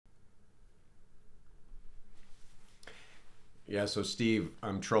Yeah, so Steve,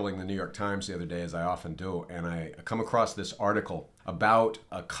 I'm trolling the New York Times the other day, as I often do, and I come across this article about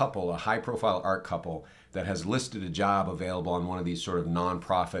a couple, a high profile art couple, that has listed a job available on one of these sort of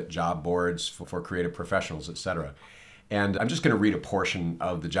nonprofit job boards for creative professionals, et cetera. And I'm just going to read a portion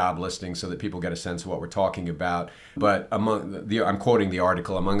of the job listing so that people get a sense of what we're talking about. But I'm quoting the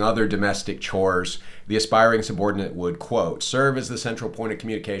article, among other domestic chores, the aspiring subordinate would, quote, serve as the central point of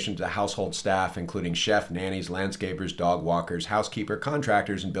communication to household staff, including chef, nannies, landscapers, dog walkers, housekeeper,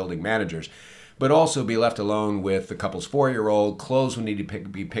 contractors, and building managers, but also be left alone with the couple's 4-year-old. Clothes would need to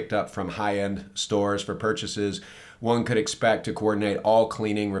be picked up from high-end stores for purchases. One could expect to coordinate all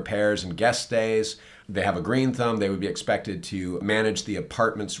cleaning, repairs, and guest stays. They have a green thumb. They would be expected to manage the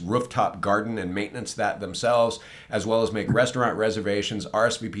apartment's rooftop garden and maintenance that themselves, as well as make restaurant reservations,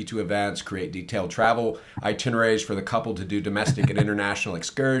 RSVP to events, create detailed travel itineraries for the couple to do domestic and international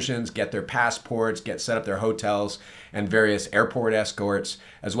excursions, get their passports, get set up their hotels and various airport escorts,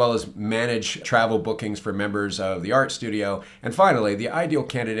 as well as manage travel bookings for members of the art studio. And finally, the ideal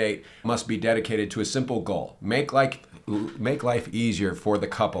candidate must be dedicated to a simple goal: make life easier for the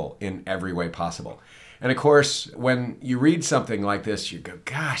couple in every way possible. And of course, when you read something like this, you go,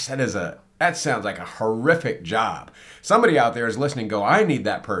 gosh, that sounds like a horrific job. Somebody out there is listening, go, I need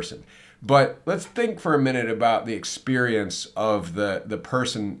that person. But let's think for a minute about the experience of the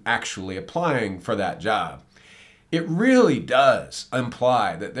person actually applying for that job. It really does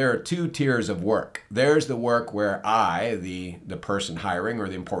imply that there are two tiers of work. There's the work where I, the person hiring, or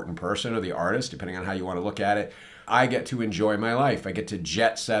the important person, or the artist, depending on how you want to look at it, I get to enjoy my life. I get to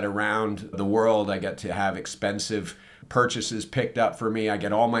jet set around the world. I get to have expensive purchases picked up for me. I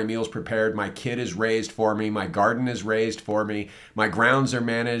get all my meals prepared. My kid is raised for me. My garden is raised for me. My grounds are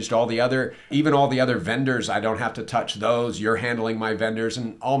managed. Even all the other vendors, I don't have to touch those. You're handling my vendors,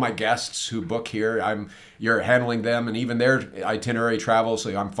 and all my guests who book here, you're handling them, and even their itinerary travel.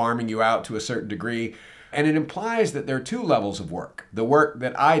 So I'm farming you out to a certain degree. And it implies that there are two levels of work. The work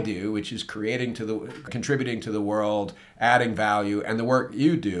that I do, which is contributing to the world, adding value, and the work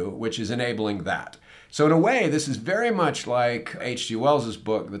you do, which is enabling that. So in a way, this is very much like H.G. Wells's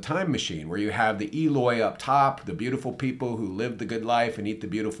book, The Time Machine, where you have the Eloi up top, the beautiful people who live the good life and eat the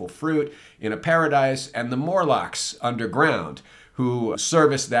beautiful fruit in a paradise, and the Morlocks underground, who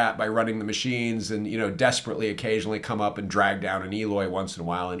service that by running the machines and, desperately occasionally come up and drag down an Eloi once in a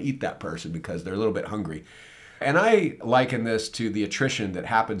while and eat that person because they're a little bit hungry. And I liken this to the attrition that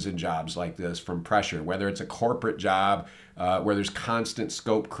happens in jobs like this from pressure, whether it's a corporate job where there's constant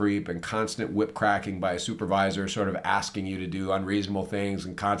scope creep and constant whip cracking by a supervisor sort of asking you to do unreasonable things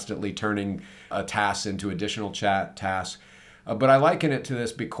and constantly turning tasks into additional tasks. But I liken it to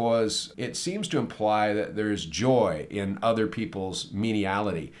this because it seems to imply that there's joy in other people's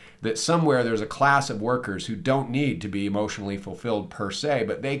meniality, that somewhere there's a class of workers who don't need to be emotionally fulfilled per se,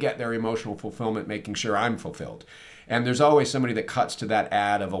 but they get their emotional fulfillment making sure I'm fulfilled. And there's always somebody that cuts to that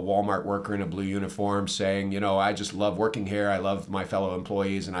ad of a Walmart worker in a blue uniform saying, I just love working here. I love my fellow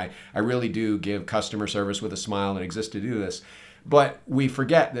employees, and I really do give customer service with a smile and exist to do this. But we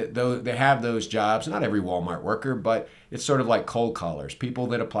forget that though they have those jobs, not every Walmart worker, but it's sort of like cold callers. People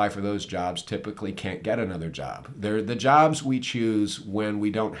that apply for those jobs typically can't get another job. They're the jobs we choose when we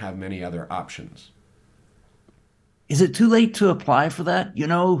don't have many other options. Is it too late to apply for that?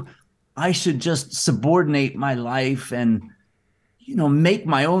 I should just subordinate my life and, make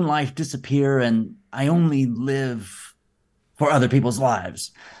my own life disappear, and I only live for other people's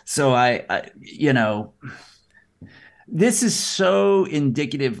lives. So this is so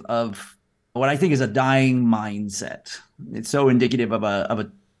indicative of what I think is a dying mindset. It's so indicative of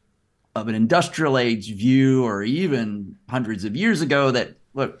an industrial age view, or even hundreds of years ago, that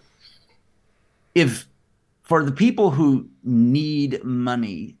look, if for the people who need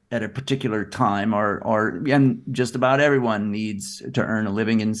money at a particular time, and just about everyone needs to earn a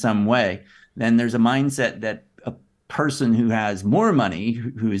living in some way, then there's a mindset that a person who has more money,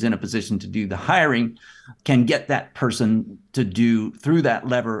 who is in a position to do the hiring, can get that person to do, through that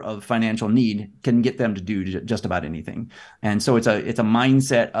lever of financial need, can get them to do just about anything. And so it's a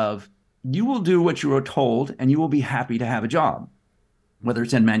mindset of, you will do what you are told and you will be happy to have a job, whether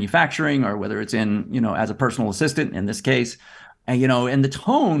it's in manufacturing or whether it's in, as a personal assistant in this case. And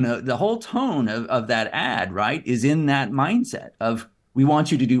the whole tone of that ad, right, is in that mindset of, we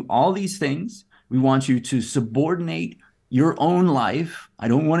want you to do all these things. We want you to subordinate your own life. I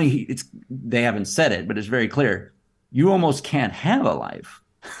don't want to, they haven't said it, but it's very clear. You almost can't have a life.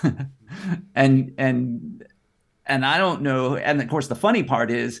 and, and, and I don't know. And of course, the funny part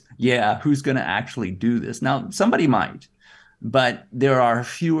is, yeah, who's going to actually do this? Now, somebody might. but there are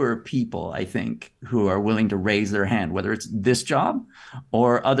fewer people, I think, who are willing to raise their hand, whether it's this job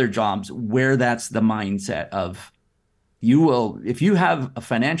or other jobs where that's the mindset of you will, if you have a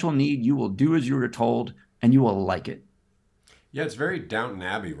financial need, you will do as you were told and you will like it. Yeah, it's very Downton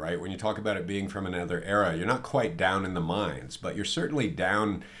Abbey, right? When you talk about it being from another era, you're not quite down in the mines, but you're certainly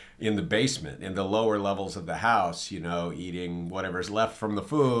down in the basement, in the lower levels of the house, eating whatever's left from the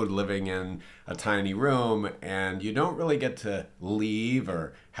food, living in a tiny room, and you don't really get to leave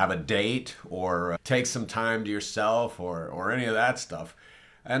or have a date or take some time to yourself or any of that stuff.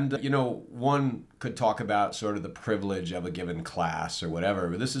 And, one could talk about sort of the privilege of a given class or whatever,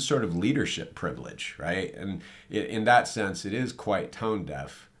 but this is sort of leadership privilege, right? And in that sense, it is quite tone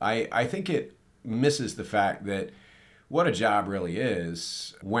deaf. I think it misses the fact that what a job really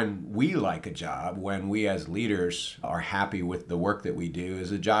is, when we like a job, when we as leaders are happy with the work that we do,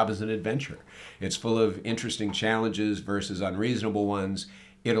 is a job is an adventure. It's full of interesting challenges versus unreasonable ones.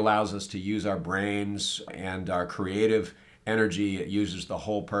 It allows us to use our brains and our creative energy. It uses the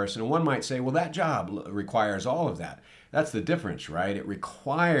whole person. And one might say, well, that job requires all of that. That's the difference, right? It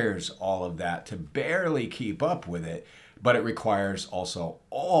requires all of that to barely keep up with it, but it requires also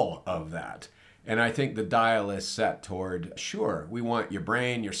all of that. And I think the dial is set toward, sure, we want your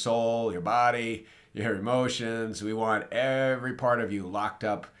brain, your soul, your body, your emotions. We want every part of you locked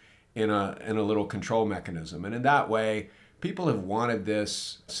up in a little control mechanism. And in that way, people have wanted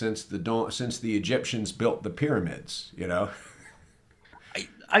this since the Egyptians built the pyramids.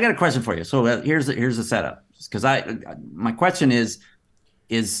 I got a question for you. So here's the setup, because my question is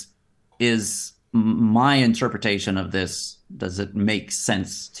my interpretation of this, does it make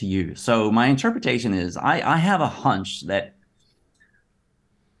sense to you? So my interpretation is I have a hunch that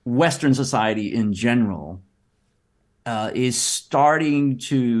Western society in general is starting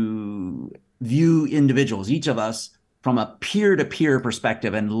to view individuals, each of us, from a peer-to-peer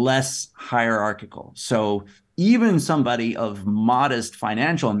perspective and less hierarchical. So even somebody of modest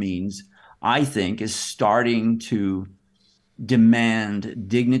financial means, I think, is starting to demand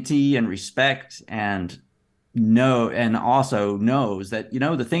dignity and respect, and also knows that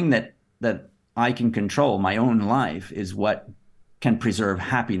the thing that I can control, my own life, is what can preserve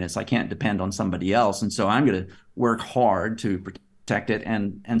happiness. I can't depend on somebody else, and so I'm going to work hard to protect it.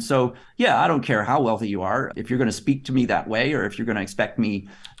 And so, yeah, I don't care how wealthy you are. If you're going to speak to me that way, or if you're going to expect me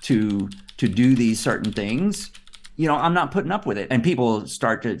to do these certain things, I'm not putting up with it. And people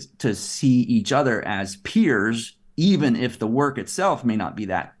start to see each other as peers, even if the work itself may not be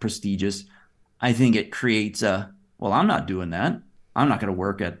that prestigious. I think it creates well, I'm not doing that. I'm not going to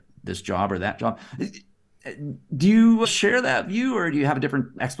work at this job or that job. Do you share that view, or do you have a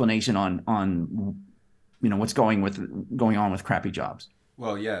different explanation on what's going on with crappy jobs?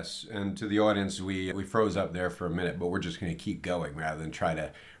 Well, yes, and to the audience, we froze up there for a minute, but we're just going to keep going rather than try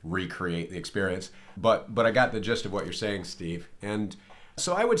to recreate the experience. But I got the gist of what you're saying, Steve. And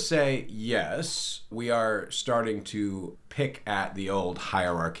so I would say, yes, we are starting to pick at the old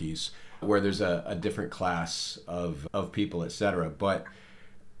hierarchies where there's a different class of people, etc. But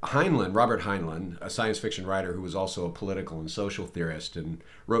Robert Heinlein, a science fiction writer who was also a political and social theorist, and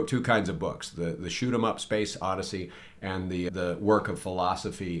wrote two kinds of books: the shoot 'em up Space Odyssey and the work of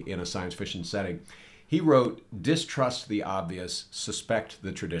philosophy in a science fiction setting. He wrote, "Distrust the obvious, suspect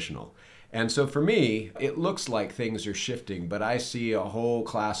the traditional." And so for me, it looks like things are shifting, but I see a whole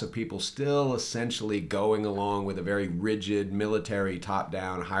class of people still essentially going along with a very rigid, military,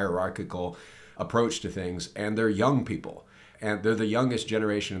 top-down, hierarchical approach to things, and they're young people. And they're the youngest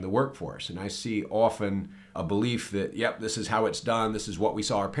generation in the workforce. And I see often a belief that, yep, this is how it's done. This is what we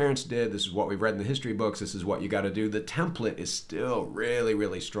saw our parents did. This is what we've read in the history books. This is what you got to do. The template is still really,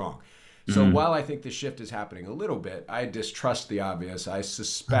 really strong. So while I think the shift is happening a little bit, I distrust the obvious. I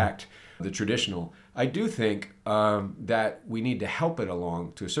suspect the traditional. I do think that we need to help it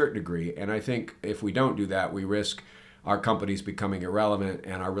along to a certain degree. And I think if we don't do that, we risk our companies becoming irrelevant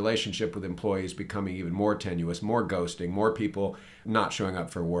and our relationship with employees becoming even more tenuous, more ghosting, more people not showing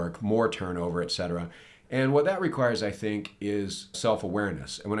up for work, more turnover, etc. And what that requires, I think, is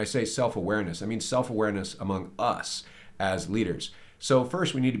self-awareness. And when I say self-awareness, I mean self-awareness among us as leaders. So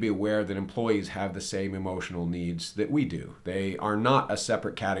first, we need to be aware that employees have the same emotional needs that we do. They are not a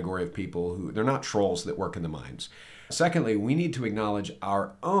separate category of people they're not trolls that work in the mines. Secondly, we need to acknowledge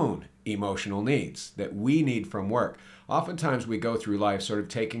our own emotional needs that we need from work. Oftentimes we go through life sort of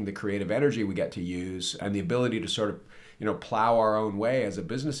taking the creative energy we get to use and the ability to sort of plow our own way as a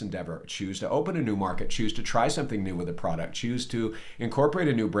business endeavor, choose to open a new market, choose to try something new with a product, choose to incorporate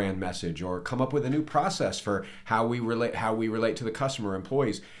a new brand message, or come up with a new process for how we relate to the customer,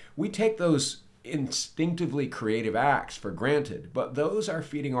 employees. We take those instinctively creative acts for granted, but those are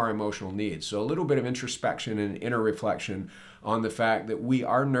feeding our emotional needs. So a little bit of introspection and inner reflection on the fact that we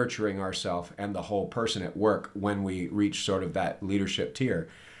are nurturing ourselves and the whole person at work when we reach sort of that leadership tier.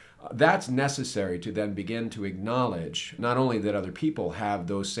 That's necessary to then begin to acknowledge not only that other people have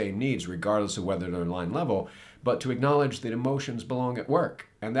those same needs, regardless of whether they're line level, but to acknowledge that emotions belong at work.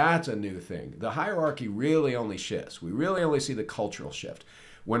 And that's a new thing. The hierarchy really only shifts. We really only see the cultural shift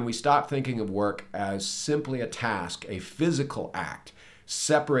when we stop thinking of work as simply a task, a physical act,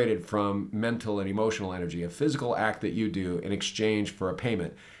 separated from mental and emotional energy, a physical act that you do in exchange for a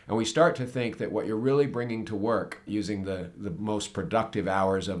payment. And we start to think that what you're really bringing to work, using the most productive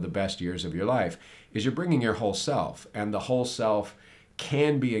hours of the best years of your life, is you're bringing your whole self. And the whole self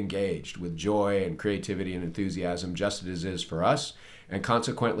can be engaged with joy and creativity and enthusiasm, just as it is for us. And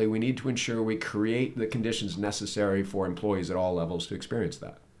consequently, we need to ensure we create the conditions necessary for employees at all levels to experience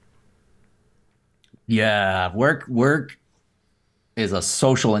that. Yeah, work is a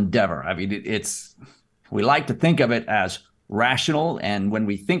social endeavor. I mean, it's we like to think of it as rational, and when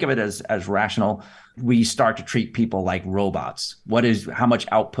we think of it as rational, we start to treat people like robots. How much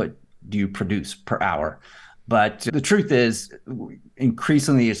output do you produce per hour? But the truth is,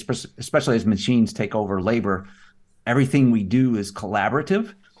 increasingly, especially as machines take over labor, everything we do is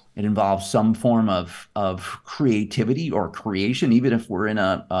collaborative. It involves some form of creativity or creation, even if we're in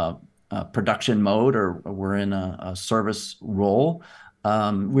a production mode or we're in a service role.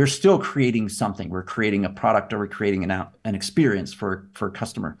 We're still creating something. We're creating a product, or we're creating an experience for a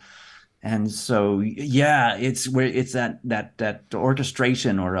customer. And so, yeah, it's that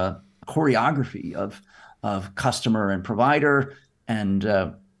orchestration or a choreography of customer and provider,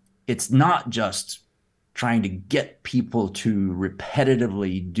 and it's not just trying to get people to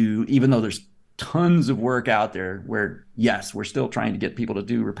repetitively do, even though there's tons of work out there where, yes, we're still trying to get people to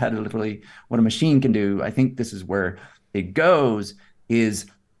do repetitively what a machine can do. I think this is where it goes, is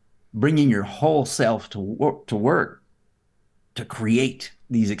bringing your whole self to work to create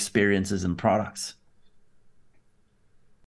these experiences and products.